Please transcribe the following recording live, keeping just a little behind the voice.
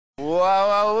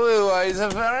Wow, it's a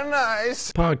very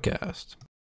nice podcast.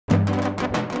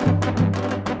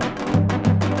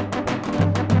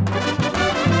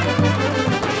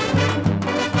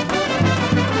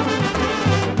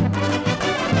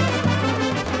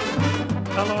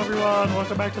 Hello, everyone.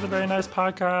 Welcome back to the Very Nice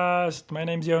Podcast. My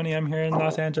name's Yoni. I'm here in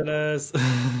Los Angeles.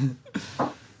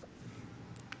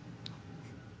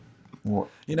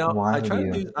 You know, I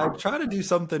try to do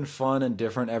something fun and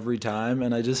different every time,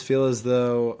 and I just feel as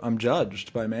though I'm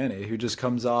judged by Manny, who just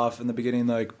comes off in the beginning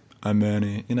like, I'm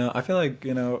Manny. You know, I feel like,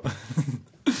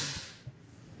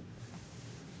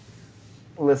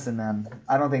 Listen, man,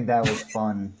 I don't think that was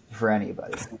fun for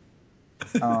anybody.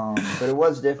 But it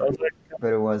was different.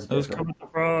 I was Kermit the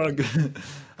Frog.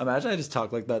 Imagine I just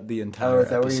talk like that the entire is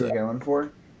that episode. what you were going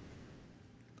for?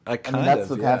 That's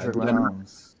the Patrick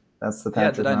Mahomes. That's the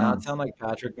Patrick Did I not Mahomes. sound like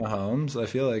Patrick Mahomes? I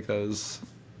feel like I was...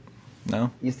 No?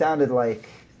 You sounded like...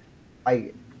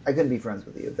 I couldn't be friends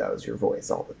with you if that was your voice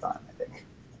all the time, I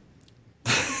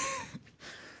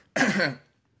think.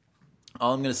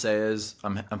 All I'm going to say is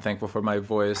I'm thankful for my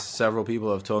voice. Several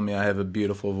people have told me I have a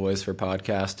beautiful voice for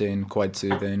podcasting, quite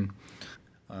soothing.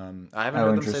 I haven't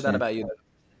heard them say that about you,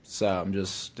 so I'm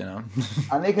just, I'm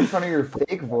making fun of your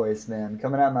fake voice, man.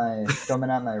 Coming out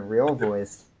my real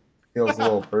voice feels a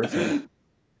little personal.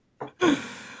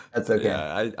 That's okay.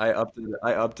 Yeah, I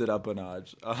upped it up a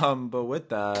notch. But with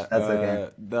that, that's okay.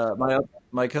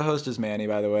 My co-host is Manny,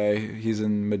 by the way. He's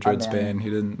in Madrid, Spain. He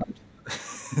didn't.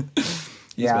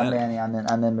 I'm Manny.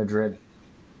 I'm in Madrid.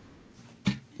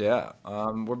 Yeah.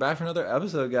 We're back for another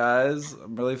episode, guys.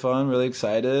 Really fun. Really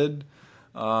excited.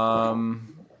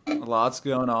 Lots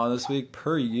going on this week,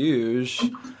 per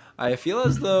usual. I feel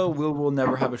as though we will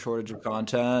never have a shortage of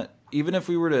content. Even if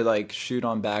we were to shoot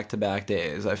on back-to-back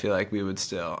days, I feel like we would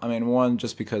still. I mean, one,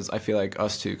 just because I feel like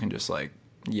us two can just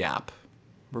yap.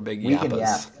 We're big yappas. We can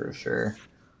yap for sure.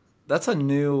 That's a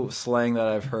new slang that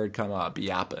I've heard come up,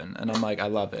 yapping, and I'm like, I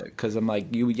love it because I'm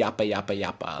like, you yappa yappa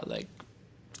yappa,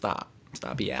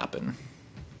 stop yapping.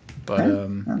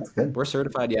 But that's good. We're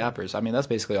certified yappers. I mean, that's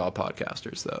basically all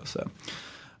podcasters, though. So,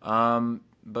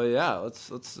 but yeah, let's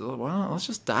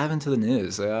just dive into the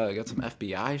news. I got some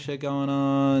FBI shit going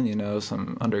on.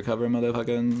 Some undercover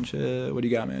motherfucking shit. What do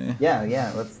you got, Manny?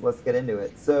 Yeah. Let's get into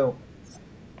it. So,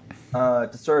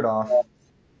 to start off,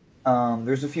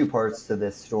 there's a few parts to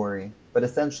this story, but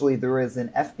essentially there is an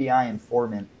FBI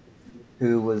informant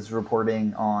who was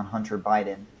reporting on Hunter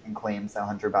Biden and claims that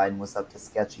Hunter Biden was up to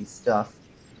sketchy stuff.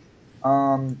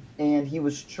 And he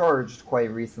was charged quite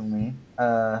recently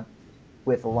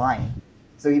with lying.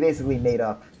 So he basically made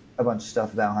up a bunch of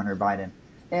stuff about Hunter Biden.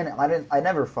 And I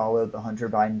never followed the Hunter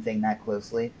Biden thing that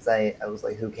closely because I was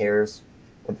like, who cares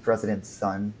what the president's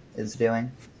son is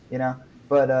doing,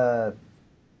 But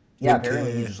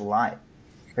apparently he just lied.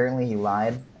 Apparently he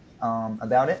lied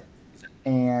about it.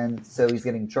 And so he's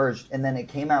getting charged. And then it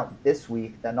came out this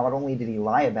week that not only did he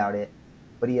lie about it,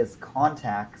 but he has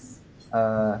contacts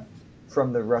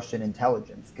from the Russian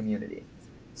intelligence community.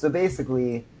 So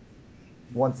basically,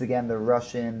 once again, the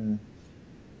Russian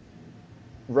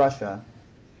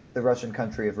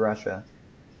country of Russia,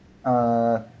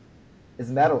 is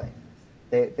meddling.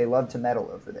 They love to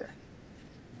meddle over there.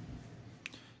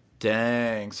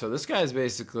 Dang. So this guy's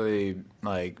basically,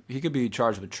 he could be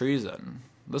charged with treason.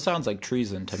 This sounds like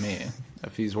treason to me,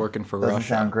 if he's working for Russia. Doesn't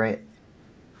sound great.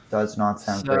 Does not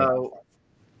sound great. So,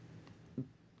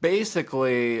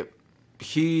 basically,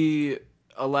 he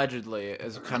allegedly,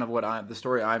 is kind of the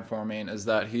story I'm forming, is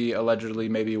that he allegedly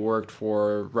maybe worked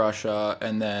for Russia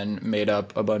and then made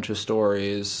up a bunch of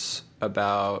stories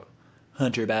about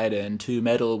Hunter Biden to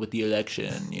meddle with the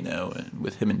election,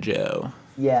 with him and Joe.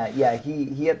 Yeah,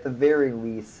 he at the very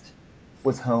least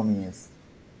was homies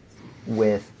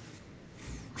with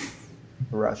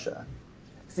Russia.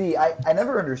 See, I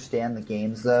never understand the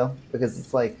games, though, because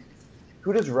it's like,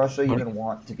 who does Russia even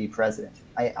want to be president?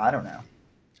 I don't know.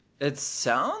 It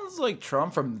sounds like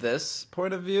Trump from this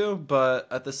point of view, but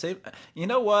at the same... You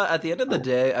know what? At the end of the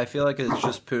day, I feel like it's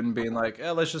just Putin being like,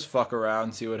 let's just fuck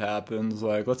around, see what happens.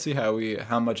 Let's see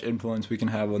how much influence we can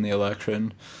have on the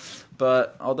election.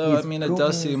 But, although, it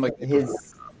does seem like... He's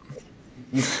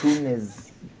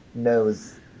Putin's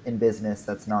nose in business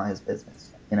that's not his business.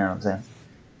 You know what I'm saying?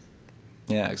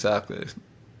 Yeah, exactly.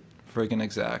 Freaking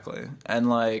exactly. And,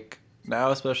 now,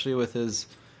 especially with his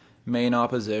main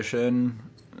opposition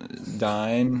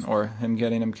dying or him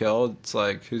getting him killed, it's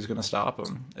like, who's going to stop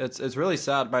him? It's really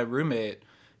sad. My roommate,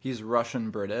 he's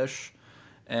Russian-British,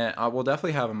 and I will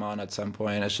definitely have him on at some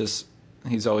point. It's just,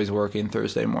 he's always working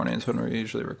Thursday mornings when we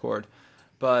usually record.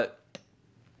 But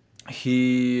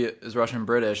he is Russian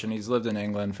British, and he's lived in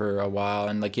England for a while,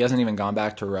 and like he hasn't even gone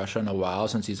back to Russia in a while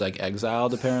since he's like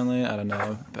exiled. Apparently, I don't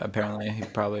know. Apparently, he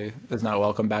probably is not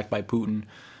welcome back by Putin.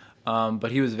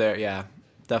 But he was very, yeah,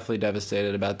 definitely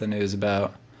devastated about the news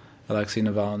about Alexei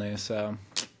Navalny. So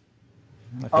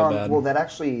I feel bad. Well, that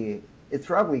actually, it's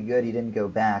probably good he didn't go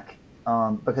back,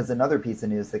 because another piece of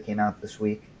news that came out this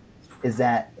week is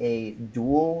that a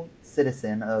dual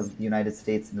citizen of the United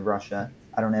States and Russia,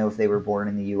 I don't know if they were born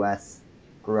in the U.S.,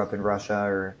 grew up in Russia,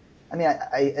 or, I mean,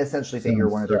 I essentially figure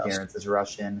one of their parents is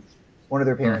Russian. One of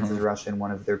their parents is Russian,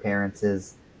 one of their parents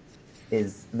is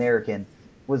American,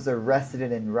 was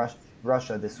arrested in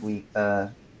Russia this week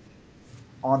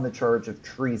on the charge of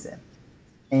treason.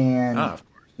 And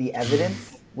the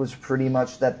evidence was pretty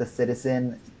much that the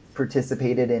citizen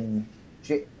participated in.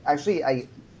 Actually,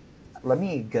 let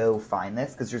me go find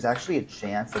this because there's actually a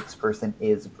chance that this person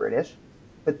is British.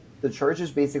 But the charges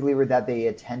basically were that they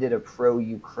attended a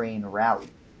pro-Ukraine rally.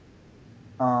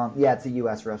 Yeah, it's a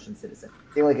U.S. Russian citizen.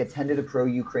 They like attended a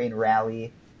pro-Ukraine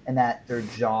rally, and that their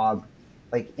job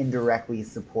like indirectly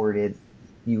supported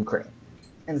Ukraine.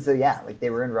 And so yeah, like they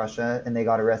were in Russia and they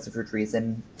got arrested for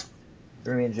treason.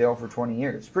 They're gonna be in jail for 20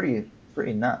 years. Pretty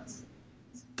nuts.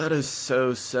 That is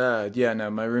so sad. Yeah, no,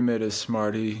 my roommate is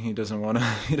smart. He doesn't want to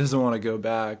he doesn't want to go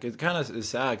back. It kind of is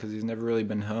sad because he's never really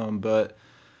been home. But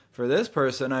for this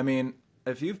person, I mean,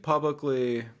 if you've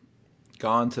publicly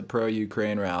gone to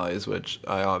pro-Ukraine rallies, which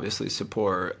I obviously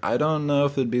support, I don't know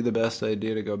if it'd be the best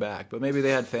idea to go back. But maybe they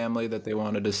had family that they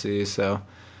wanted to see, so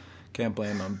can't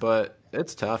blame them. But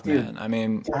it's tough, Dude, man. I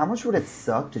mean, how much would it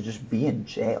suck to just be in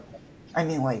jail? I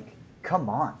mean, like, come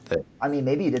on. I mean,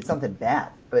 maybe you did something bad,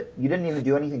 but you didn't even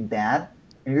do anything bad,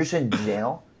 and you're just in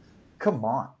jail? Come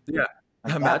on. yeah.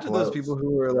 Like, Imagine those people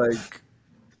who were like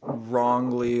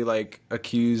wrongly like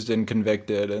accused and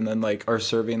convicted and then like are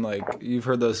serving, like, you've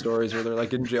heard those stories where they're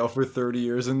like in jail for 30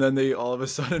 years and then they all of a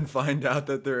sudden find out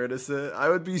that they're innocent. I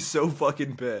would be so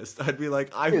fucking pissed. I'd be like,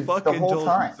 Dude, fucking the whole told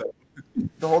time. you so.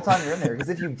 The whole time you're in there, because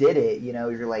if you did it, you know,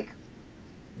 you're like,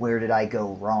 where did I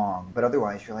go wrong? But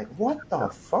otherwise, you're like, what the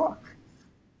fuck?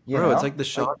 Bro, it's like the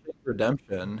Shawshank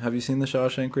Redemption. Have you seen the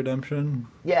Shawshank Redemption?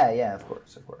 Yeah, of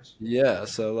course. Yeah,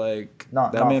 so like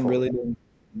Not that man fully. really didn't,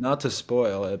 not to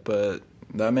spoil it, but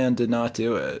that man did not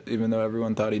do it, even though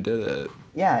everyone thought he did it.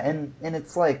 Yeah, and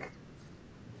it's like,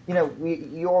 you know,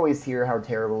 you always hear how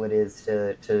terrible it is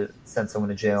to send someone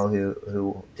to jail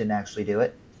who didn't actually do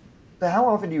it. But how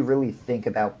often do you really think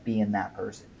about being that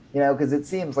person? You know, because it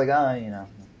seems like, you know,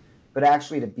 but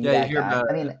actually to be Yeah, you that hear guy.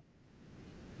 about I mean,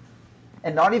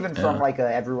 and not even from Yeah. like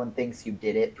a everyone thinks you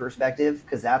did it perspective,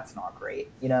 because that's not great.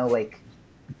 You know, like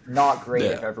not great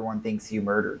if Yeah. everyone thinks you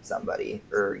murdered somebody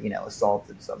or, you know,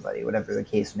 assaulted somebody, whatever the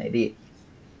case may be.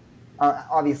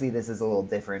 Obviously, this is a little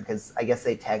different because I guess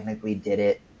they technically did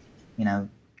it. You know,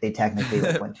 they technically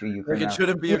like went to Ukraine. Like it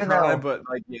shouldn't be a Even crime, though, but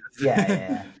like yes.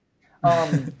 yeah.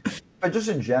 But just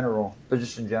in general,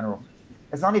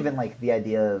 it's not even like the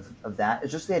idea of that.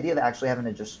 It's just the idea of actually having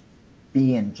to just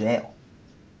be in jail.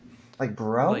 Like,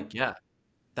 bro, Like yeah,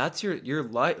 that's your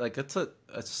life. Like it's a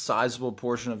sizable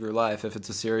portion of your life if it's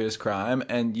a serious crime,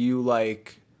 and you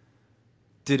like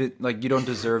did it, like you don't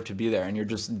deserve to be there, and you're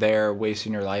just there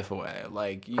wasting your life away.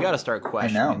 Like you got to start I know,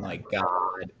 questioning like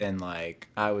God, and like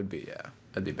I'd be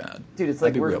bad. dude. It's I'd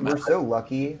like be real we're mad. so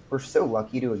lucky. We're so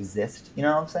lucky to exist. You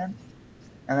know what I'm saying?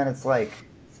 And then it's like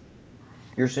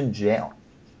you're just in jail.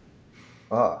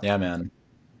 Ugh. Yeah, man.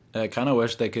 I kind of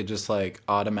wish they could just like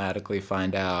automatically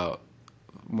find out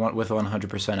with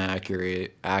 100%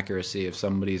 accuracy if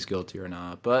somebody's guilty or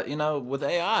not. But you know, with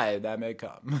AI, that may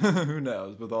come. Who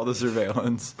knows? With all the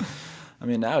surveillance. I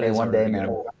mean, nowadays, Hey, one we're day, gonna man.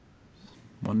 get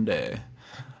one day.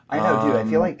 I know, dude. I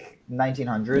feel Um, like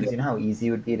 1900s. yeah, You know how easy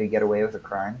it would be to get away with a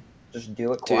crime? Just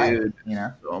do it quietly. dude, You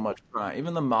know? so much crime.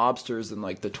 Even the mobsters in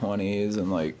like the 20s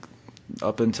and like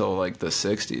up until like the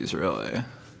 60s, really.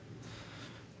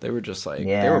 They were just like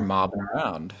they were Yeah. mobbing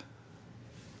around.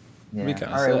 To be Yeah. kind of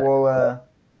All right. sick. Well,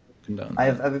 Condone I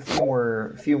that. have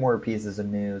a few more pieces of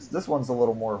news. This one's a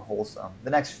little more wholesome. The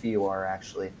next few are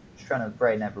actually just trying to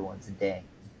brighten everyone's day.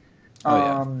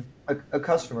 Oh yeah. A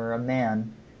customer, a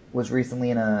man, was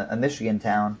recently in a Michigan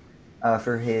town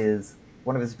for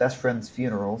one of his best friend's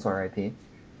funerals. R.I.P.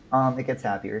 It gets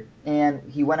happier, and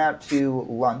he went out to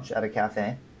lunch at a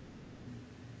cafe,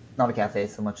 not a cafe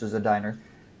so much as a diner,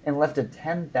 and left a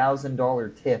 $10,000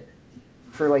 tip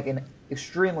for like an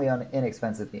extremely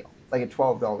inexpensive meal, like a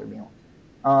 $12 meal.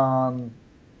 Um,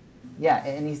 yeah,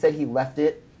 and he said he left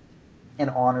it in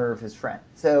honor of his friend.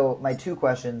 So my two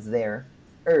questions there,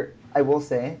 or I will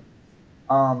say,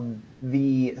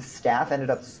 the staff ended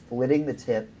up splitting the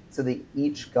tip So they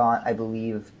each got, I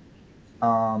believe,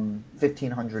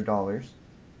 $1,500.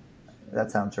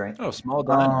 That sounds right. Oh, small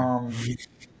diner.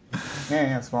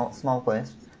 Yeah, small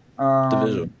place.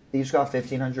 Division. They each got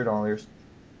 $1,500,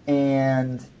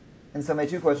 and so my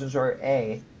two questions are: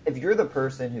 A, if you're the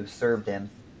person who served him,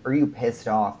 are you pissed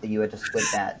off that you had to split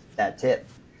that tip?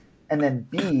 And then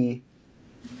B,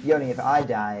 Yoni, if I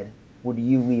died, would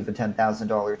you leave a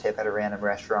 $10,000 tip at a random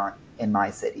restaurant in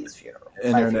my city's funeral?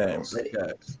 In My your funeral name. city.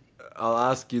 Okay. I'll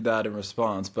ask you that in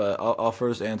response, but I'll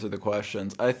first answer the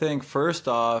questions. I think first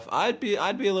off, I'd be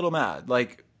a little mad.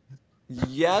 Like,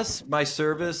 yes, my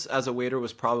service as a waiter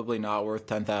was probably not worth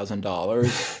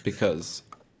 $10,000 because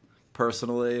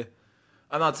personally,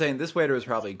 I'm not saying this waiter was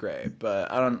probably great,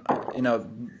 but I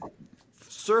don't,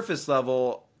 surface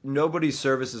level, nobody's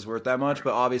service is worth that much,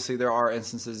 but obviously there are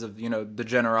instances of, the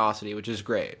generosity, which is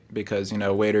great because,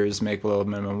 waiters make below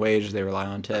minimum wage, they rely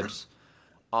on tips.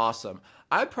 Awesome.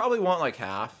 I'd probably want like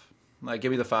half. Like,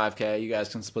 give me the 5K, you guys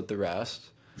can split the rest.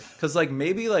 Because, like,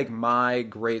 maybe, like, my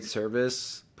great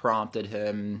service prompted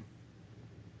him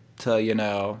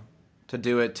to, to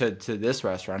do it to this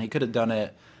restaurant. He could have done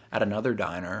it at another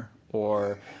diner.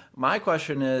 Or my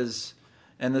question is,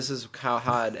 and this is how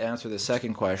I'd answer the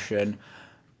second question,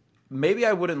 maybe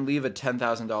I wouldn't leave a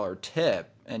 $10,000 tip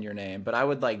in your name, but I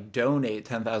would, like, donate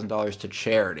 $10,000 to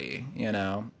charity,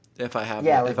 if I have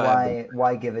Yeah, the, like if I have the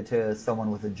why give it to someone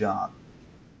with a job?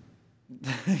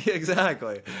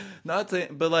 exactly. Not to,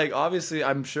 but like obviously,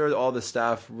 I'm sure all the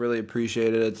staff really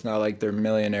appreciate it. It's not like they're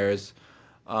millionaires.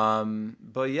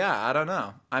 But yeah, I don't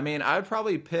know. I mean, I'd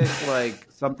probably pick like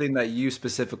something that you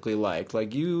specifically like.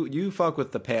 Like you fuck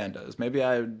with the pandas. Maybe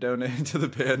I would donate to the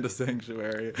panda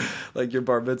sanctuary, like your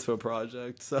bar mitzvah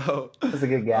project. So, That's a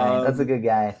good guy. That's a um, good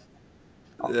guy.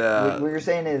 What yeah, you're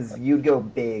saying is you'd go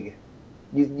big.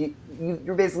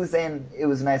 You're basically saying it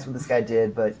was nice what this guy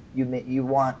did, but you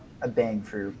want a bang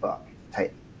for your buck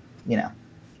type, you know,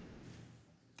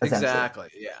 essentially. exactly.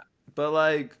 Yeah, but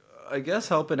like I guess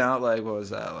helping out like what was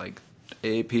that like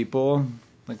 8 people,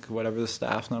 like whatever the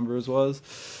staff numbers was.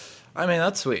 I mean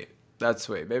that's sweet. That's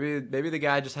sweet. Maybe the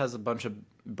guy just has a bunch of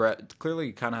bread.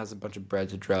 Clearly, kind of has a bunch of bread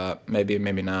to drop. Maybe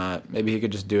not. Maybe he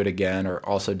could just do it again, or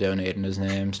also donate in his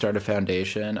name. Start a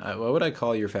foundation. What would I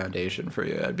call your foundation for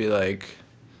you? I'd be like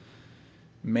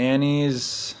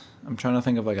Manny's. I'm trying to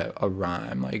think of like a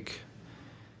rhyme, like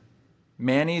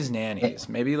Manny's Eh, nannies.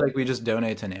 Maybe like we just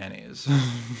donate to nannies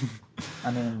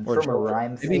I mean, or from a children.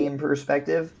 rhyme Maybe scheme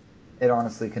perspective, it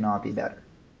honestly could not be better.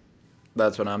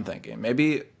 that's what I'm thinking.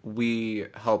 Maybe we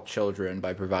help children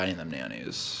by providing them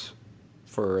nannies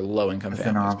for low income It's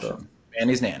an families. But option.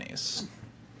 Manny's nannies.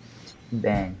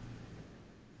 Bang.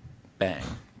 Bang.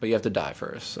 But you have to die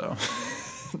first, so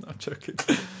not joking.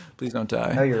 Please don't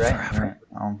die. No, you're right. You're Forever.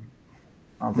 right.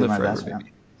 I'll do Live my forever, best, man.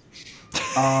 baby.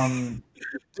 Um,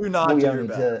 Do not well, do you your need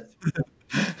best.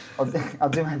 to. I'll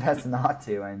do my best not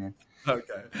to. I mean,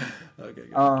 Okay. Okay,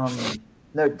 good. um,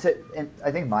 no. And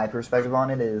I think my perspective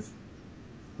on it is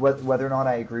whether or not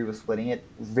I agree with splitting it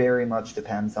very much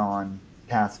depends on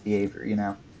past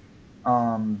behavior.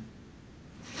 Um,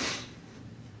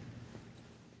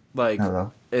 Like,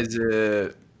 hello. is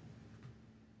it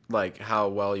like how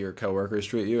well your coworkers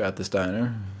treat you at this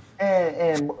diner?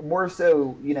 And more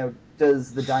so,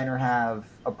 does the diner have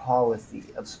a policy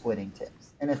of splitting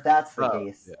tips? And if that's the Oh,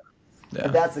 case, yeah. if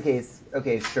Yeah. that's the case,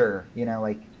 okay, sure,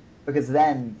 like because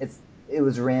then it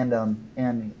was random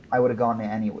and I would have gone there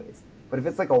anyways. But if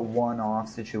it's like a one-off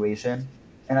situation,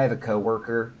 and I have a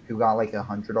coworker who got like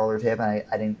 $100 tip and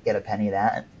I didn't get a penny of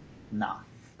that, nah.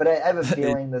 But I have a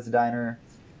feeling this diner,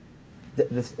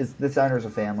 this diner's a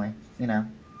family,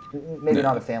 maybe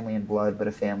not Yeah. a family in blood, but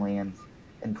a family in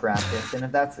practice. And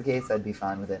if that's the case, I'd be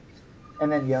fine with it.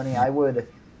 And then Yoni, I would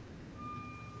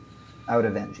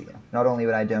avenge you. Not only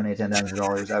would I donate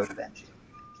 $10,000, I would avenge you.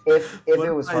 If What it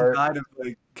if was I hard, died of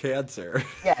like cancer?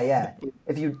 yeah, yeah.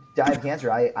 If you die of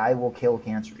cancer, I will kill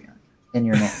cancer in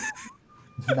your name.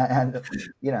 And, I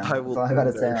that's will all I do got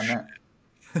to say their on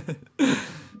that. Yeah,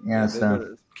 Yeah, they so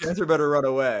better. Cancer better run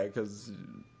away because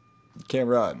you can't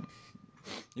run.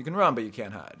 You can run, but you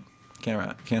can't hide. Can't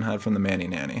run. Can't hide from the Manny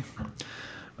nanny.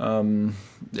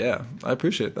 Yeah, I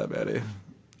appreciate that, Manny.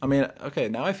 I mean, okay,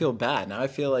 now I feel bad. Now I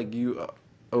feel like you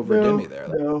overdid me no, there.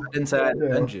 Like, I no, didn't say I'd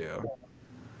avenge no, you.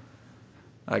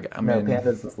 I no. mean,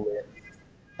 Pandas is lit.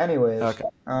 Anyways, okay.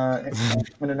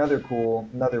 and another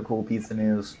cool piece of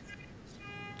news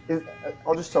is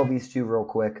I'll just tell these two real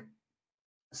quick.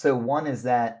 So one is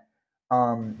that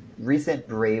recent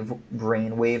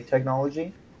brainwave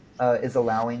technology is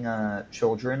allowing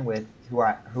children who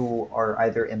are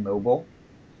either immobile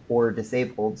or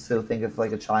disabled. So think of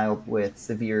like a child with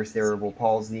severe cerebral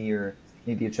palsy or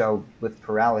maybe a child with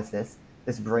paralysis.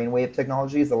 This brainwave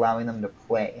technology is allowing them to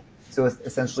play. So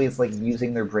essentially, it's like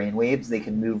using their brainwaves. They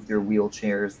can move their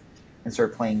wheelchairs and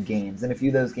start playing games. And a few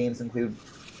of those games include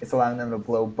it's allowing them to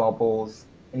blow bubbles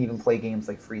and even play games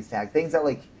like freeze tag, things that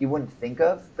like you wouldn't think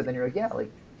of, but then you're like, yeah,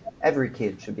 like every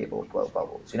kid should be able to blow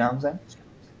bubbles. You know what I'm saying?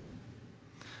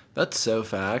 That's so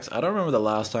facts. I don't remember the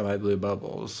last time I blew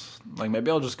bubbles. Like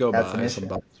maybe I'll just go That's an buy some issue.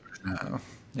 bubbles right now.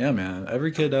 Yeah, man.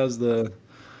 Every kid has the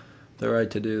right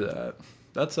to do that.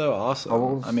 That's so awesome. I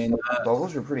Bubbles, mean,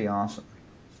 bubbles are pretty awesome.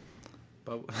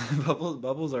 bub-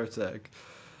 bubbles are sick.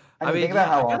 I I mean, mean, think about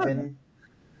yeah, I how gotta. often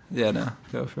Yeah, no,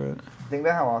 go for it.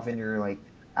 you're like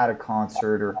at a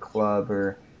concert or club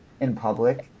or in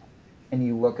public, and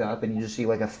you look up and you just see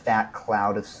like a fat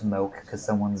cloud of smoke because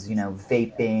someone's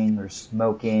vaping or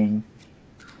smoking,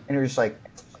 and you're just like,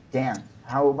 damn,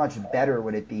 how much better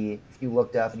would it be if you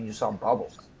looked up and you just saw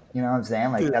bubbles? You know what I'm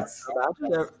saying? Like Dude,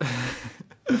 imagine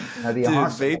that'd be dude,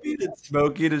 awesome. vaping and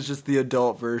smoking is just the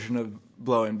adult version of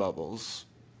blowing bubbles,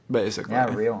 Yeah, basically.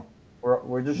 real.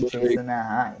 We're just Literally, chasing that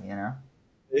high.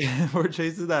 we're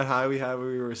chasing that high we had when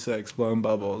we were six, blowing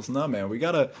bubbles. No, man, we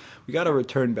gotta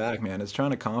return back, man. It's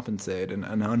trying to compensate in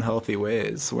unhealthy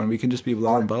ways when we can just be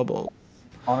blowing Hon- bubbles.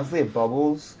 Honestly, if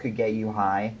bubbles could get you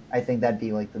high, I think that'd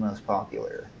be like the most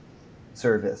popular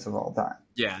service of all time.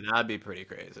 Yeah, that'd be pretty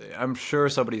crazy. I'm sure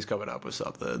somebody's coming up with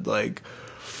something like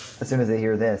As soon as they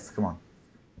hear this, come on.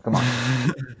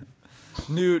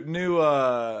 new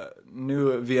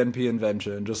VNP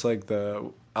invention, just like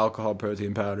the alcohol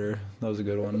protein powder. That was a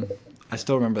good one. I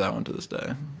still remember that one to this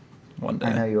day. One I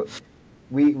day. know you.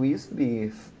 We used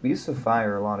to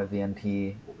fire a lot of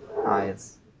VNP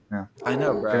eyes. No, I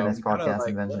know, during bro. this We gotta podcast like, what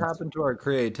inventions, happened to our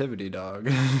creativity, dog?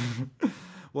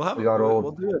 we got We'll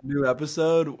old. do a new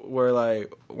episode where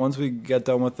like once we get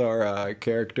done with our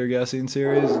character guessing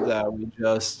series, that we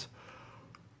just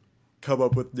come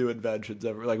up with new inventions.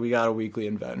 Every like we got a weekly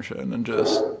invention and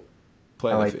just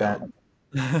play I the like that.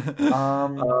 field.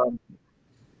 Um,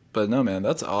 But no, man,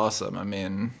 that's awesome. I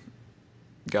mean,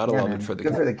 gotta yeah, love it man, for the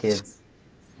good for the kids. kids.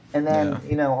 And Yeah.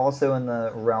 then also in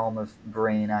the realm of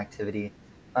brain activity,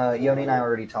 Yoni and I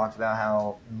already talked about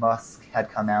how Elon Musk had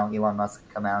come out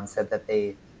and said that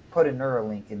they put a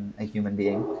Neuralink in a human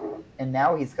being, and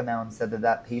now he's come out and said that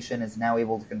that patient is now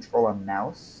able to control a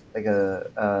mouse, like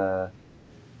a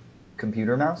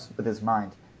computer mouse, with his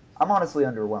mind. I'm honestly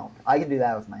underwhelmed. I can do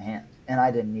that with my hand, and I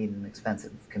didn't need an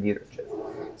expensive computer chip.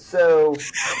 So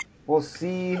we'll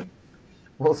see.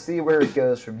 We'll see where it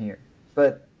goes from here.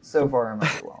 But so far, I'm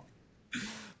underwhelmed.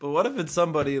 But what if it's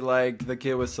somebody like the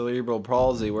kid with cerebral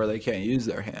palsy where they can't use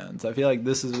their hands? I feel like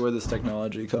this is where this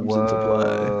technology comes into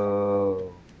play.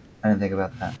 Whoa! I didn't think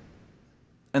about that.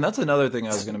 And that's another thing I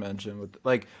was going to mention with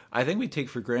like I think we take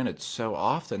for granted so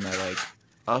often that like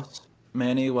us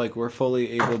Manny like we're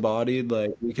fully able-bodied,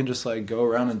 like we can just like go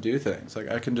around and do things. Like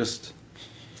I can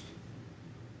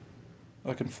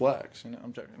flex,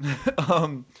 I'm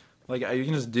joking. Like you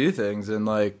can just do things and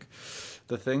like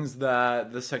the things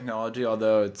that this technology,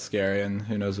 although it's scary and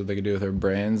who knows what they can do with their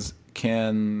brains,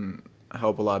 can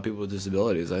help a lot of people with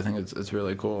disabilities. I think it's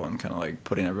really cool and kind of like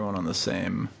putting everyone on the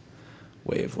same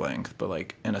wavelength, but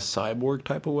like in a cyborg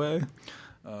type of way.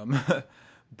 Um, No, it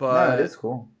but is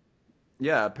cool.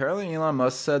 yeah, apparently Elon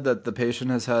Musk said that the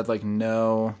patient has had like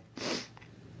no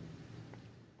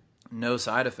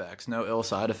side effects, no ill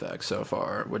side effects so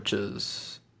far, which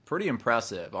is pretty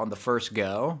impressive on the first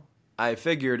go. I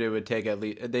figured it would take at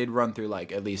least they'd run through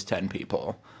like at least 10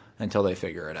 people until they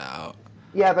figure it out.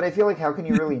 Yeah, but I feel like how can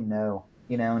you really know?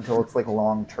 Until it's like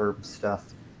long term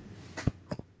stuff.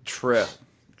 True.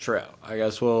 True. I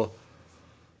guess we'll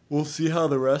see how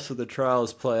the rest of the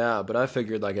trials play out, but I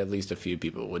figured like at least a few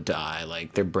people would die,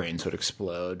 like their brains would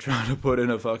explode trying to put in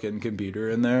a fucking computer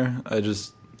in there.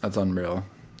 That's unreal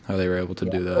how they were able to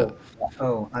Yeah. do that.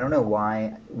 I don't know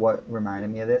why. What reminded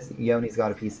me of this? Yoni's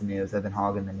got a piece of news. I've been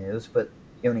hogging the news, but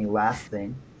Yoni, last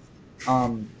thing.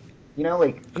 Um,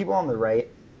 like people on the right,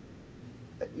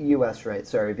 U.S. right.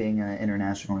 Sorry, being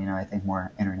international. I think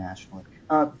more internationally.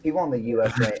 People on the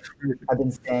U.S. right have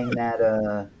been saying that.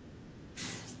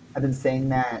 I've been saying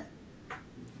that.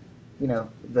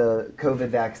 The COVID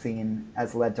vaccine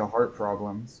has led to heart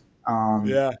problems.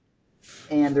 Yeah.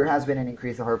 And there has been an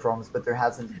increase of heart problems, but there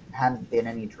hadn't been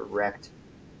any direct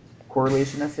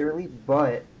correlation necessarily.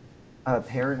 But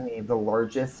apparently, the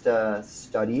largest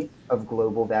study of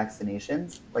global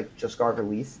vaccinations just got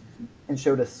released and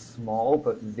showed a small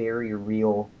but very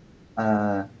real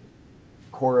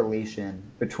correlation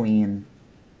between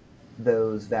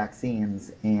those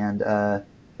vaccines and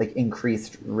like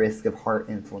increased risk of heart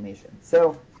inflammation.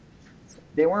 So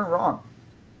they weren't wrong.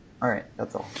 All right,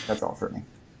 that's all. That's all for me.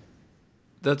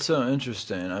 That's so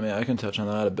interesting. I mean, I can touch on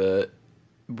that a bit.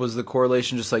 Was the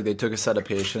correlation just like they took a set of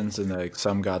patients and like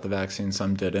some got the vaccine,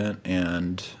 some didn't,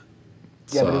 and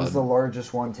Yeah, but it was the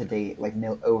largest one to date, like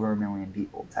over 1 million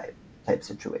people type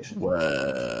situation.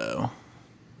 Whoa.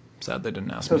 Sad they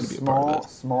didn't ask So me to be a part of it.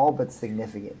 small but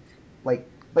significant, like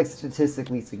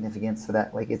statistically significant, so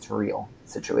that like it's real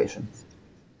situation.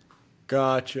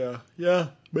 Gotcha. Yeah,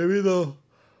 maybe though.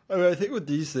 I mean, I think with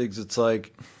these things, it's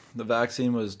like the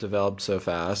vaccine was developed so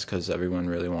fast because everyone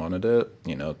really wanted it,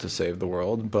 you know, to save the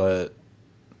world. But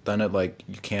then it like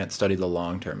you can't study the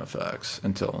long-term effects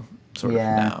until sort of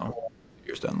now,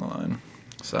 years down the line.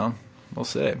 So we'll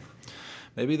see.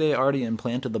 Maybe they already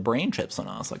implanted the brain chips on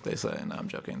us, like they say. No, I'm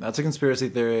joking. That's a conspiracy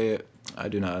theory. I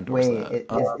do not endorse that.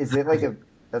 Wait, is it like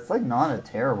that's like not a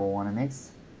terrible one. It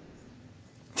makes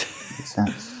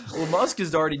sense. Well, Musk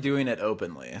is already doing it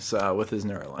openly, so with his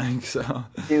Neuralink. So,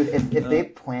 dude, if they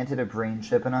planted a brain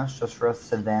chip in us just for us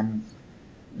to then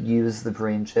use the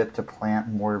brain chip to plant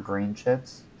more brain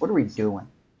chips, what are we doing?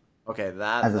 Okay,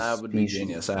 that would be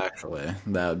genius. Actually,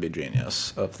 that would be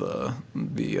genius of the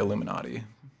Illuminati.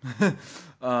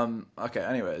 Okay.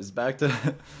 Anyways, back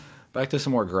to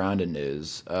some more grounded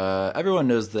news. Everyone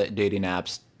knows that dating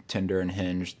apps, Tinder and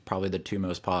Hinge, probably the two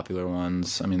most popular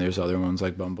ones. I mean, there's other ones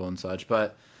like Bumble and such,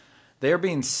 but they are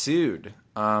being sued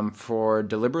for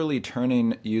deliberately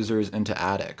turning users into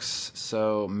addicts.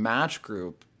 So Match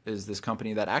Group is this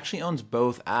company that actually owns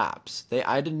both apps.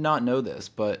 I did not know this,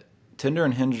 but Tinder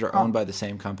and Hinge are owned by the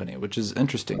same company, which is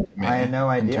interesting to me. I had no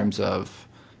idea. In terms of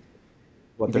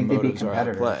what their motives are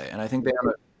at play. And I think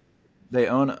they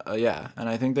own and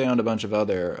I think they owned a bunch of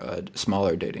other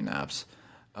smaller dating apps.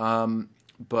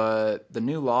 But the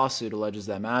new lawsuit alleges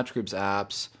that Match Group's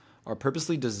apps are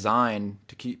purposely designed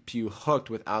to keep you hooked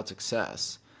without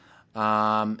success.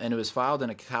 And it was filed in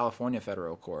a California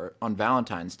federal court on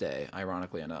Valentine's Day,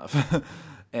 ironically enough.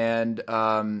 And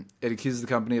it accuses the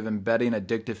company of embedding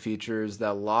addictive features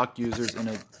that lock users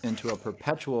into a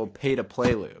perpetual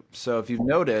pay-to-play loop. So if you've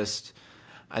noticed,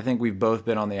 I think we've both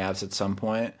been on the apps at some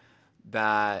point,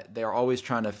 that they're always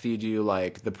trying to feed you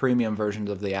like the premium versions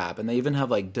of the app, and they even have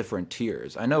like different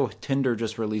tiers. I know Tinder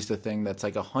just released a thing that's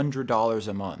like $100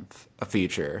 a month, a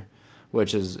feature,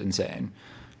 which is insane.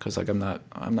 Because like I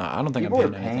don't think People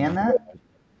I'm paying anything.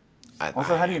 That?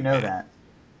 Also, how do you know that?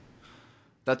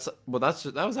 That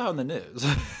was out in the news.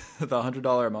 The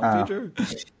 $100 a month feature.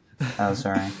 Oh,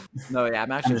 sorry. No, yeah,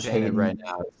 I'm actually paying it right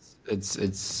now.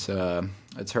 It's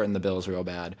hurting the bills real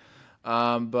bad.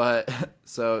 But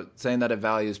so saying that it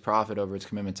values profit over its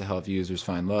commitment to help users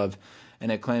find love,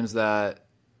 and it claims that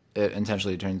it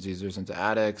intentionally turns users into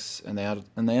addicts, and they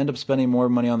end up spending more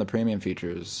money on the premium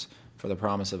features for the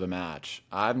promise of a match.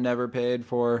 I've never paid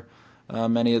for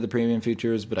many of the premium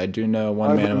features, but I do know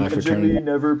one man in my fraternity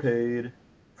never paid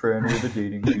for any of the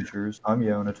dating features. I'm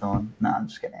Yonatan. Nah, I'm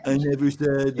just kidding. I never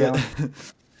said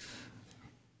that.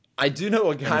 I do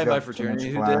know a guy in my fraternity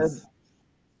who did.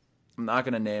 I'm not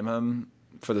going to name him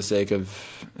for the sake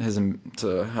of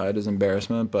to hide his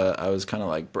embarrassment, but I was kind of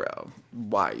like, bro,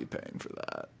 why are you paying for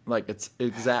that? Like,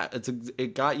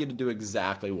 it got you to do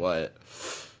exactly what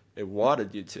it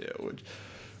wanted you to,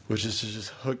 which is to just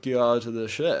hook you all to the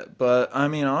shit. But I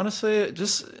mean, honestly,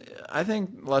 I think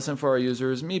lesson for our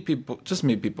users: meet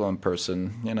people in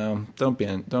person. You know, don't be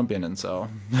an incel.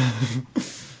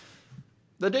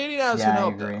 The dating apps can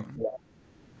help. I agree.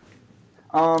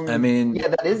 I mean,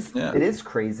 it is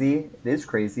crazy. It is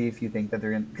crazy if you think that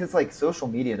they're gonna, because like social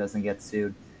media doesn't get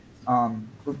sued,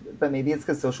 but maybe it's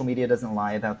because social media doesn't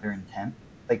lie about their intent.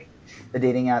 Like the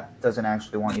dating app doesn't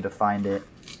actually want you to find it,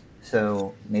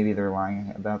 so maybe they're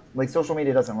lying about. Like social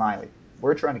media doesn't lie. Like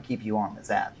we're trying to keep you on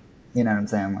this app. You know what I'm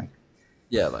saying? Like,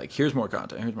 yeah, like here's more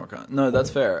content. No, that's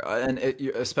fair, and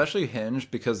especially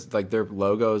Hinge, because like their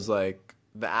logo is like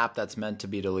the app that's meant to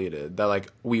be deleted. That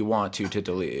like we want you to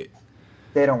delete.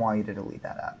 They don't want you to delete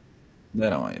that app. They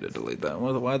don't want you to delete that.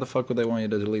 Well, why the fuck would they want you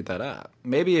to delete that app?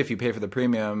 Maybe if you pay for the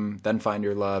premium, then find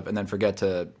your love, and then forget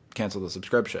to cancel the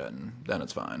subscription, then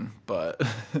it's fine. But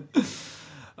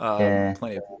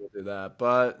plenty of people do that.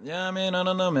 But yeah, I mean, I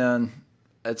don't know, man.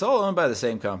 It's all owned by the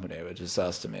same company, which is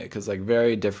sus to me, because like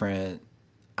very different.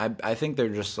 I think they're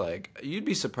just like, you'd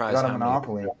be surprised how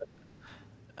monopoly.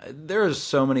 There's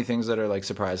so many things that are like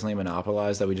surprisingly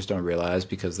monopolized that we just don't realize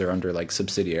because they're under like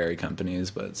subsidiary companies,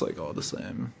 but it's like all the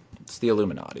same. It's the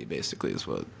Illuminati, basically, is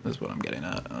what I'm getting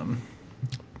at.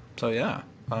 So yeah,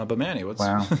 but Manny,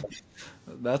 wow.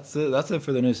 That's it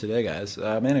for the news today, guys.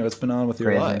 Manny, what's been on with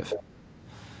your life?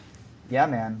 Yeah,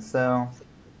 man. So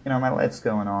my life's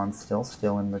going on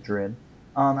still in Madrid.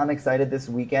 I'm excited. This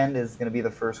weekend is going to be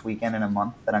the first weekend in a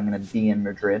month that I'm going to be in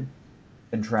Madrid.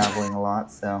 Been traveling a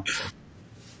lot, so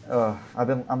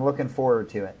I'm looking forward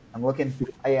to it.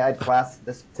 I had class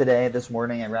this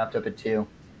morning. I wrapped up at 2,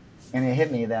 and it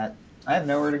hit me that I have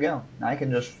nowhere to go. I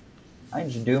can just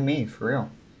do me for real.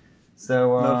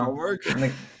 So No homework.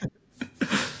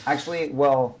 actually,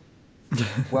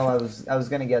 I was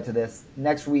going to get to this.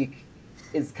 Next week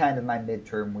is kind of my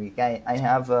midterm week. I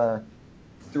have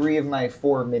 3 of my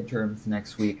 4 midterms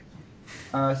next week.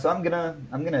 So I'm gonna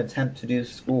attempt to do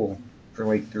school for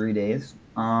like 3 days.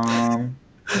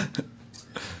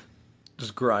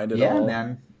 Just grind it Yeah, all.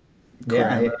 man. Yeah,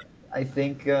 Cram it. I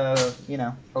think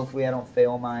hopefully I don't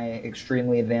fail my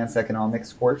extremely advanced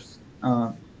economics course.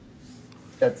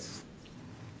 That's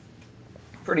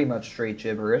pretty much straight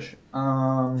gibberish.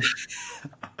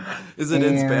 Is it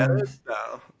in And Spanish?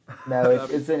 No. no,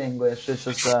 it's in English. It's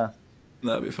just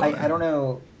That'd be funny. I don't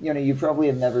know. You probably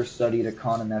have never studied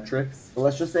econometrics, but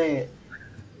let's just say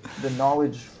the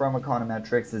knowledge from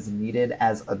econometrics is needed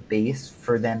as a base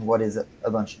for then what is a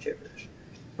bunch of gibberish.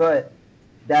 But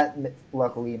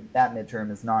luckily that midterm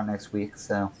is not next week,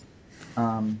 so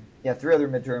yeah, 3 other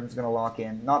midterms gonna lock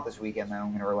in. Not this weekend though.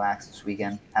 I'm gonna relax this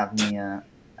weekend, have me a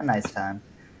nice time.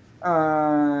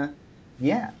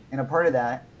 Yeah, and a part of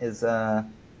that is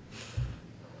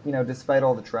despite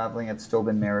all the traveling, I've still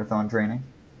been marathon training.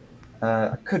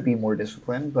 I could be more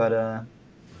disciplined, but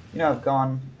I've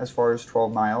gone as far as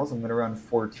 12 miles. I'm going to run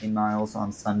 14 miles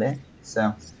on Sunday.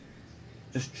 So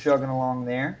just chugging along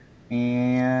there.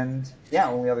 And yeah,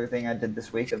 only other thing I did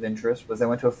this week of interest was I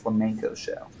went to a flamenco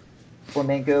show.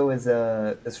 Flamenco is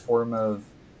this form of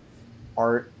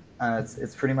art.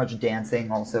 It's pretty much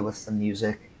dancing, also with some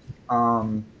music.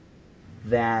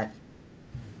 That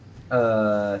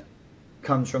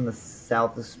comes from the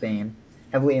south of Spain,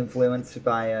 heavily influenced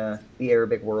by the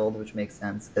Arabic world, which makes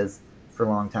sense because for a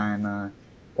long time,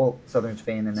 southern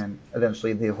Spain and then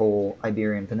eventually the whole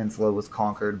Iberian Peninsula was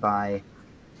conquered by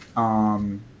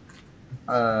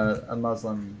a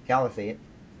Muslim caliphate,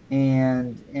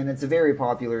 and it's a very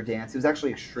popular dance. It was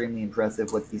actually extremely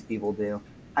impressive what these people do.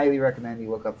 Highly recommend you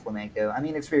look up flamenco. I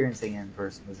mean, experiencing it in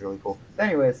person was really cool. But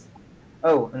anyways,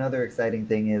 another exciting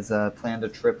thing is planned a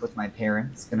trip with my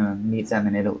parents. Gonna meet them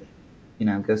in Italy.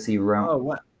 Go see Rome. Oh,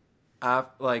 what?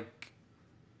 Like,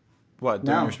 what?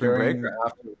 During No, your spring break or during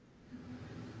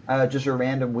after? just a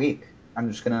random week. I'm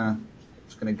just gonna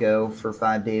go for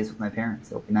 5 days with my parents.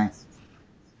 It'll be nice.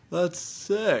 That's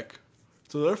sick.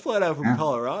 So they're flying out from Yeah.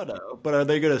 Colorado, but are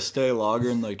they gonna stay longer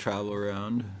and like travel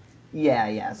around?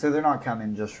 Yeah. So they're not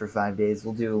coming just for 5 days.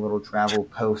 We'll do a little travel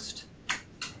post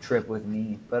trip with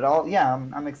me. But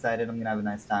I'm excited. I'm gonna have a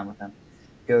nice time with them.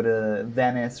 Go to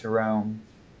Venice, Rome.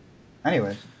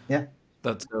 Anyways, yeah.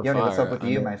 That's so Yoni, what's up fire. with I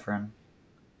you, mean, my friend?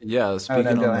 yeah. Oh no,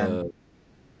 Speaking go on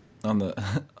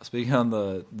ahead. speaking on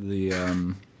the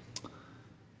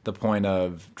point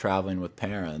of traveling with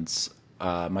parents,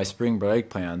 my spring break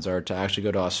plans are to actually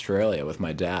go to Australia with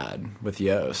my dad, with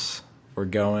Yos. We're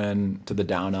going to the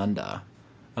Down Under.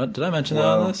 Did I mention that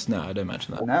on Whoa. this? No, I didn't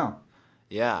mention that. No.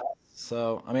 Yeah.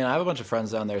 So, I mean, I have a bunch of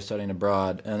friends down there studying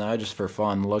abroad, and I just for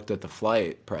fun looked at the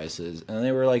flight prices, and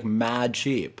they were like mad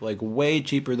cheap, like way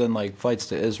cheaper than like flights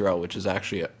to Israel, which is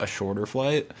actually a shorter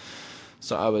flight.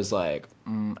 So I was like,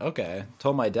 okay.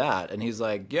 Told my dad, and he's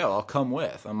like, yo, I'll come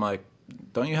with. I'm like,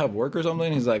 don't you have work or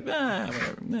something? He's like,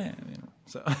 whatever,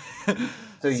 So,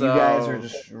 So you guys are so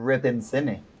just ripping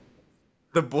Sydney.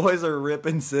 the boys are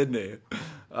ripping Sydney.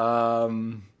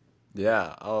 Um,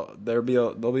 yeah, there'll be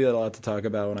a lot to talk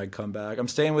about when I come back. I'm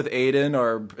staying with Aiden,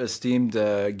 our esteemed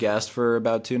guest, for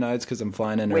about 2 nights because I'm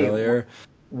flying in Wait, earlier.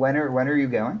 when are you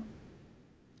going?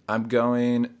 I'm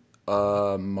going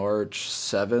March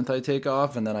 7th. I take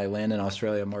off, and then I land in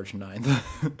Australia March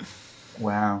 9th.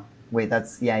 Wow. Wait,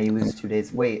 you lose 2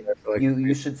 days. Wait, Like,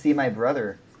 you should see my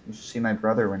brother. You should see my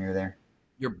brother when you're there.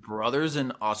 your brother's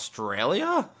in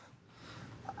Australia?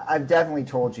 I've definitely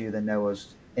told you that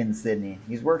Noah's in Sydney.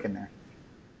 He's working there.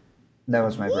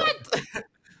 Noah's my brother.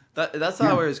 What? That's not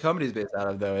Yeah. where his company's based out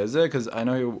of, though, is it? Because I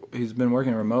know he's been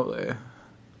working remotely.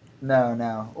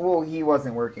 No. Well, he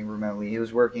wasn't working remotely. He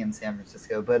was working in San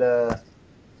Francisco, but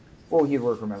well, he'd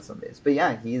work remote some days. But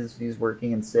yeah, he's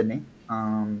working in Sydney.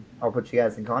 I'll put you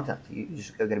guys in contact. You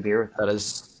should go get a beer with him. That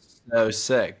is so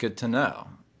sick. Good to know.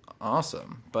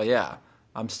 Awesome. But yeah,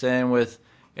 I'm staying with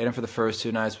Aiden for the first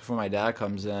 2 nights before my dad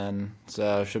comes in,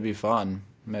 so it should be fun.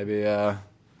 Maybe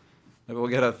we'll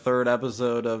get a third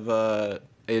episode of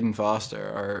Aiden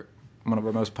Foster, one of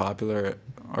our most popular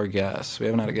our guests. We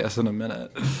haven't had a guest in a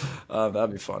minute.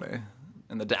 That'd be funny.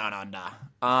 In the Down Under.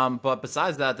 But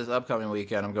besides that, this upcoming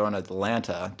weekend, I'm going to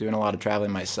Atlanta, doing a lot of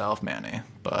traveling myself, Manny,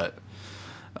 but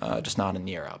just not in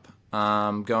Europe.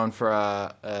 Going for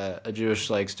a Jewish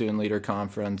like student leader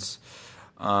conference.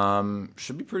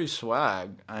 Should be pretty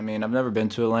swag. I mean, I've never been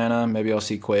to Atlanta. Maybe I'll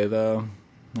see Quavo.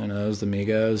 Who knows, the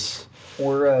Migos.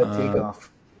 Or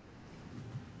Takeoff.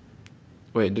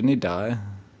 Wait, didn't he die?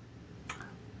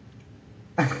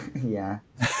 Yeah.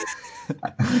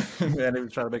 Man, he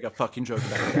was trying to make a fucking joke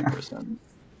about that person.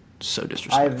 So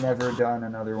disrespectful. I've never done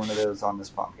another one of those on this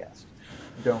podcast.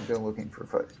 Don't go looking for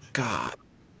footage. God.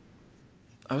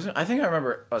 I think I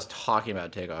remember us talking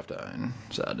about Takeoff dying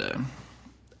that day.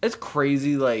 It's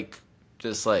crazy, like,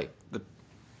 just, like, the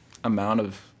amount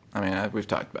of, I mean, we've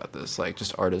talked about this, like,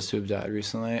 just artists who have died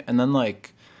recently. And then,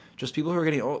 like, just people who are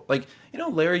getting old. Like, you know,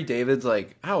 Larry David's,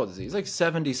 like, how old is he? He's, like,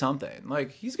 70-something.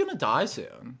 Like, he's gonna die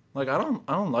soon. Like, I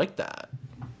don't like that.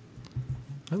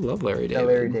 I love Larry David. Yeah,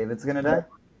 Larry David's gonna die?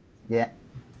 Yeah.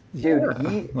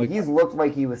 Dude, he's looked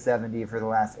like he was 70 for the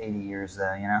last 80 years,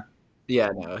 though, you know?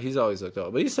 Yeah, no, he's always looked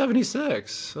old, but he's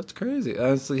 76. That's crazy.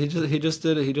 Honestly, he just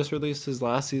did it. He just released his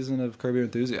last season of Curb Your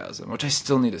Enthusiasm, which I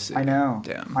still need to see. I know.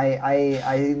 Damn.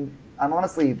 I'm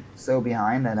honestly so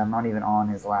behind that I'm not even on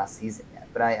his last season yet,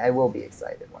 but I will be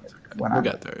excited when You'll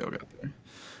get there.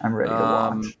 I'm ready to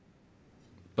watch.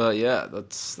 But yeah,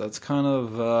 that's kind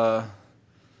of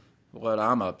what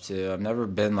I'm up to. I've never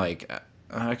been like.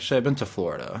 Actually, I've been to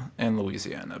Florida and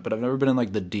Louisiana, but I've never been in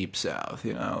like the deep South.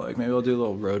 You know, like maybe I'll do a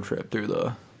little road trip through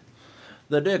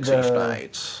the Dixie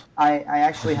states. I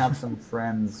actually have some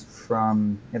friends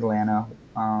from Atlanta.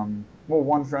 Well,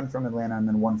 one friend from Atlanta and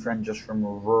then one friend just from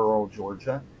rural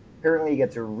Georgia. Apparently, you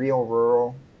get to real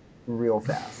rural real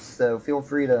fast. So feel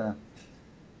free to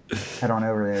head on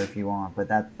over there if you want. But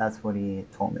that's what he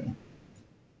told me.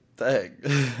 Dang.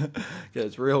 Yeah,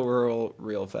 it's real rural,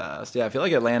 real fast. Yeah, I feel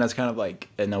like Atlanta's kind of like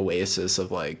an oasis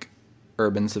of like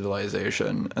urban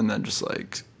civilization and then just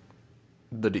like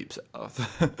the deep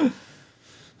south.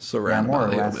 Surrounded more or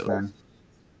by less hillbillies. then.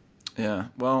 Yeah,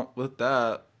 well, with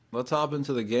that, let's hop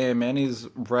into the game. Manny's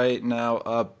right now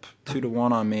up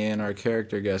 2-1 on me in our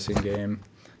character guessing game.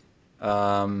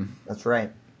 That's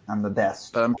right. I'm the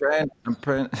best. But I'm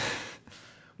praying.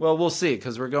 Well, we'll see,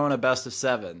 because we're going a best of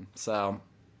 7, so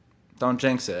don't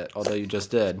jinx it, although you just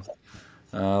did.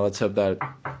 Let's hope that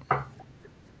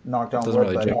Knocked on doesn't wood,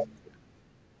 really buddy. jinx.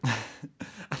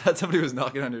 I thought somebody was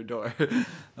knocking on your door.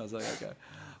 I was like, okay.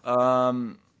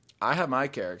 I have my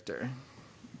character.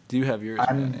 Do you have yours,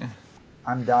 Manny?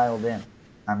 I'm dialed in.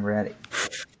 I'm ready.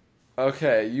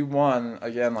 Okay, you won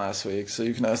again last week, so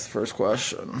you can ask the first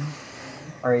question.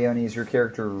 Arione, is your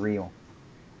character real?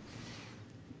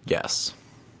 Yes.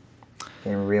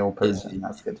 A real person.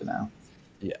 That's good to know.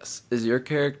 Yes. Is your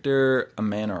character a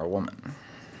man or a woman?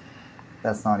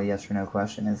 That's not a yes or no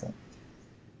question, is it?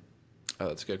 Oh,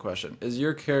 that's a good question. Is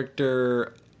your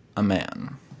character a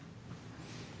man?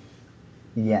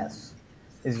 Yes.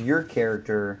 Is your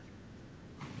character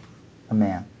a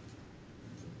man?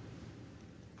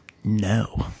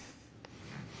 No.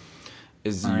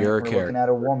 Is All right, your we're looking character at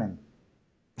a woman.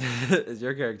 is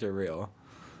your character real?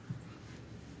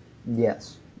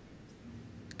 Yes.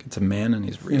 It's a man and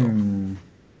he's real.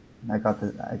 I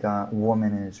got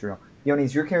woman and it's real. Yoni,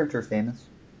 is your character famous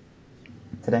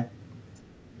today?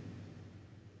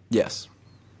 Yes.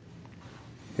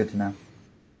 Good to know.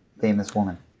 Famous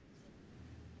woman.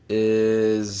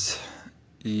 Is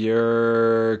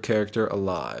your character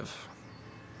alive?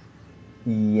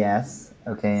 Yes.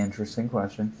 Okay, interesting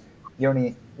question.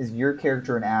 Yoni, is your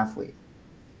character an athlete?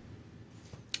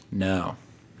 No.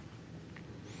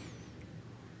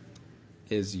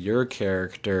 Is your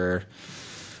character...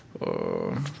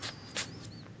 Yeah,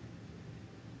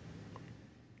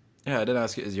 I didn't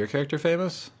ask you. Is your character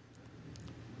famous?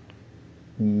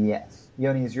 Yes.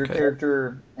 Yoni, is your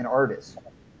character an artist?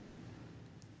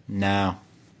 No.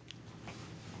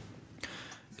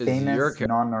 Famous,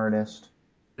 non-artist.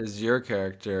 Is your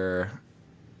character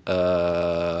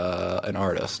an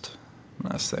artist?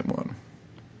 That's the same one.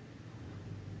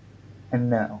 And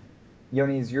no.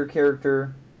 Yoni, is your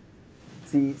character...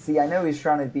 See, I know he's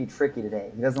trying to be tricky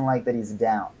today. He doesn't like that he's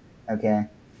down, okay?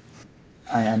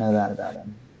 I know that about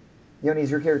him. Yoni, is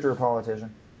your character a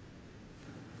politician?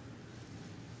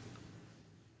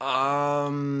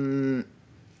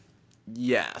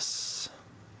 Yes.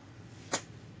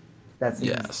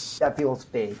 Yes. That feels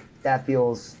big. That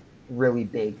feels really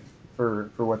big for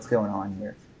what's going on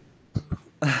here.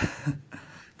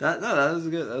 That was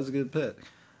good. That was a good pick.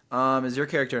 Is your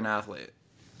character an athlete?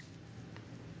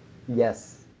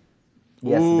 Yes.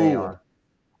 Yes, Ooh. they are.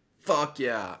 Fuck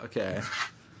yeah. Okay.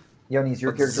 Yoni, is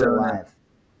your character alive?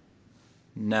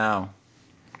 No.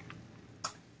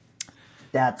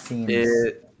 That seems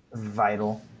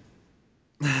vital.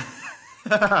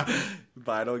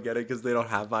 Vital, get it? Because they don't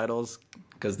have vitals?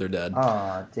 Because they're dead.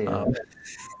 Oh, dude.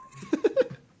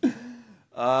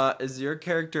 Is your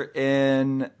character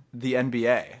in the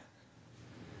NBA?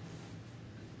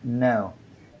 No.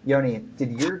 Yoni,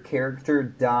 did your character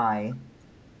die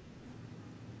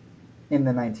in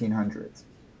the 1900s?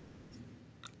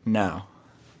 No.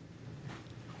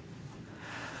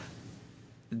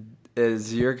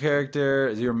 Is your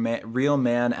real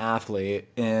man athlete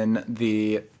in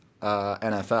the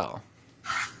NFL?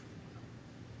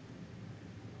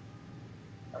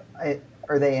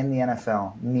 Are they in the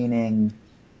NFL? Meaning,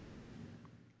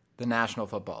 The National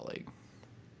Football League.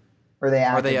 are they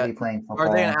Are they actively playing football?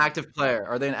 Are they an active player?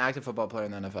 Are they an active football player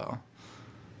in the NFL?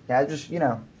 Yeah, I just,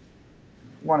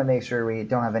 want to make sure we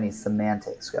don't have any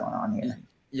semantics going on here.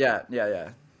 Yeah.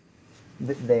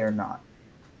 They are not.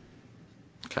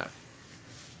 Okay.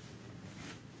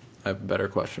 I have a better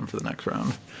question for the next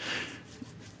round.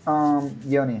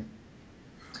 Yoni,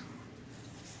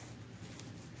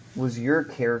 was your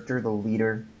character the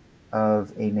leader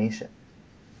of a nation?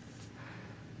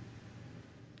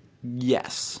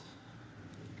 Yes.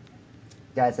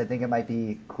 Guys, I think it might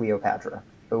be Cleopatra,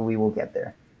 but we will get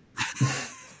there.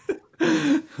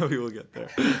 We will get there.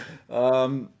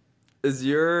 Is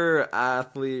your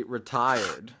athlete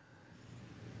retired?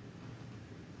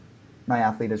 My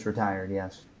athlete is retired,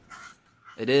 yes.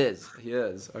 It is. He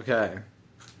is. Okay.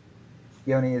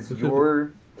 Yoni, is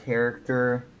your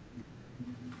character...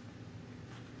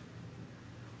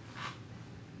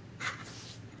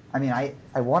 I mean,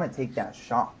 I want to take that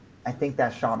shot. I think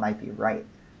that shot might be right.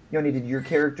 Yoni, did your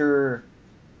character...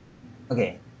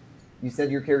 Okay, you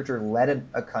said your character led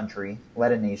a country,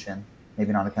 led a nation,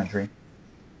 maybe not a country.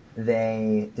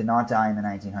 They did not die in the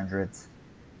 1900s.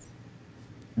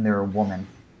 And they're a woman.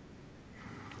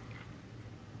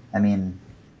 I mean,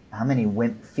 how many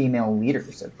female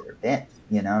leaders have there been?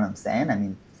 You know what I'm saying? I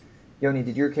mean, Yoni,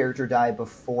 did your character die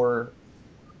before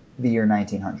the year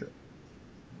 1900?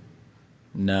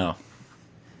 No.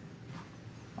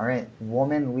 All right,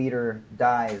 woman leader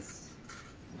dies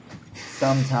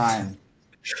sometime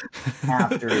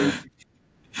after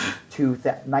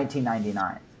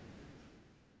 1999.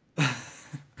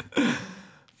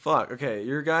 Fuck. Okay,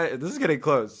 this is getting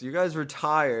close. You guys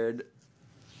retired.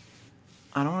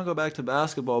 I don't want to go back to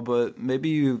basketball, but maybe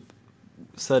you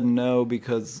said no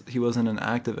because he wasn't an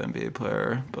active NBA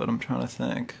player. But I'm trying to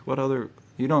think. What other...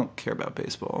 You don't care about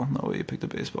baseball. No way you picked a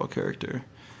baseball character.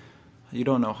 You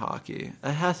don't know hockey.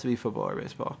 It has to be football or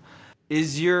baseball.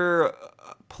 Is your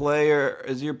athlete,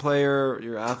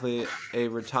 a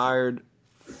retired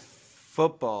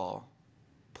football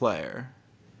player?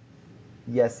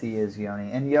 Yes, he is,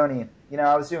 Yoni. And Yoni,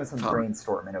 I was doing some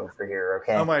brainstorming over here,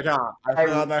 okay? Oh my god. I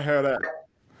forgot I heard it.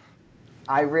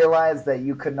 I realized that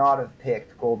you could not have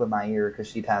picked Golda Meir because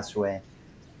she passed away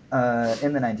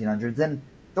in the 1900s. And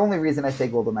the only reason I say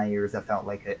Golda Meir is I felt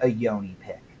like a Yoni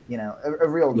pick, a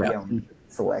real Yoni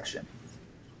selection.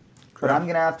 But I'm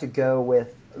going to have to go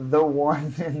with the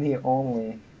one and the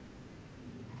only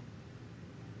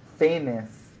famous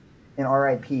in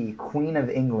RIP Queen of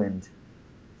England.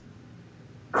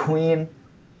 Queen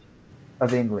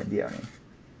of England, Yoni.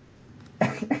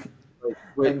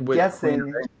 I'm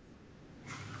guessing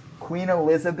Queen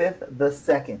Elizabeth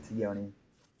II, Yoni.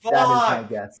 Fuck! That is my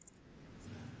guess.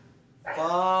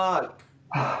 Fuck!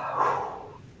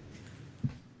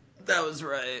 That was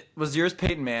right. Was yours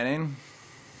Peyton Manning?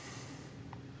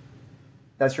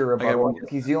 That's your rebuttal.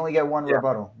 Because you only get one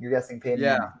rebuttal. You're guessing Peyton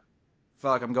Manning.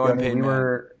 Fuck, I'm going Peyton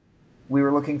Manning. We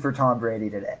were looking for Tom Brady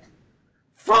today.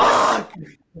 Fuck!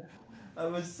 I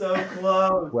was so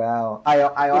close. Wow.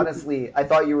 I honestly, I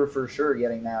thought you were for sure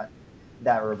getting that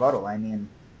rebuttal. I mean,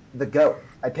 the GOAT.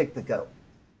 I picked the GOAT.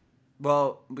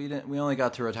 Well, we only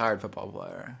got to retired football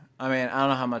player. I mean, I don't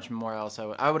know how much more else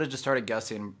I would have just started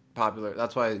guessing popular.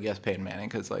 That's why I guessed Peyton Manning,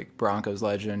 because like Broncos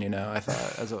legend, I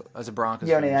thought as a Broncos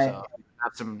fan,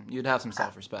 you'd have some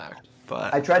self-respect.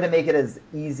 But I tried to make it as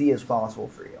easy as possible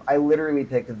for you. I literally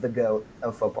picked the GOAT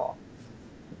of football.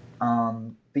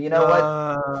 But you know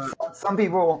what? Some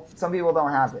people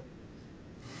don't have it.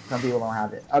 Some people don't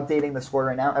have it. Updating the score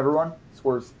right now. Everyone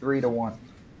scores 3-1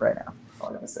 right now. That's all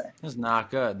I'm gonna say. It's not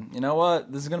good. You know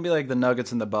what? This is gonna be like the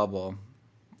Nuggets in the bubble.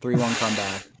 3-1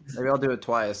 comeback. Maybe I'll do it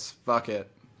twice. Fuck it.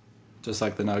 Just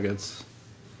like the Nuggets.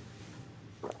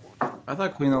 I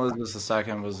thought Queen Elizabeth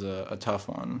II was a tough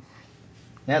one.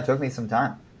 Yeah, it took me some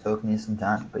time. But we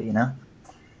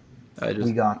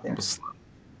got there.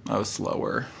 I was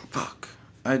slower. Fuck.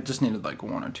 I just needed like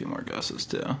one or two more guesses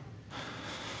too.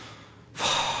 Fuck.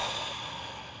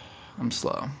 I'm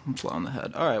slow. I'm slow on the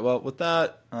head. All right. Well, with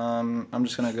that, I'm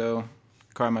just gonna go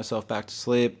cry myself back to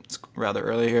sleep. It's rather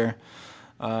early here.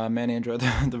 Manny, enjoy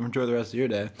the rest of your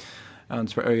day, or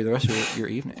the rest of your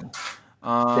evening.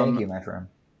 Thank you, my friend.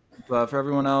 But for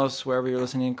everyone else, wherever you're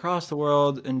listening across the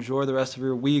world, enjoy the rest of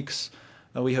your weeks.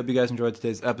 We hope you guys enjoyed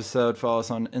today's episode. Follow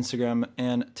us on Instagram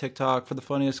and TikTok for the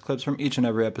funniest clips from each and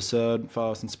every episode.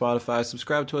 Follow us on Spotify.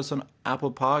 Subscribe to us on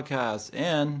Apple Podcasts.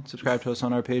 And subscribe to us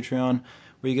on our Patreon,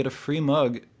 where you get a free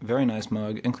mug, very nice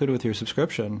mug, included with your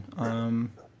subscription.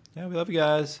 Yeah, we love you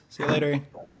guys. See you later.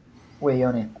 Wait,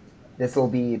 Yoni, this will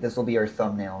be our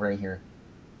thumbnail right here.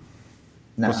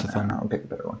 No, What's the thumbnail? I'll pick a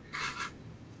better one.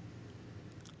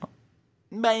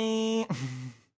 Bye.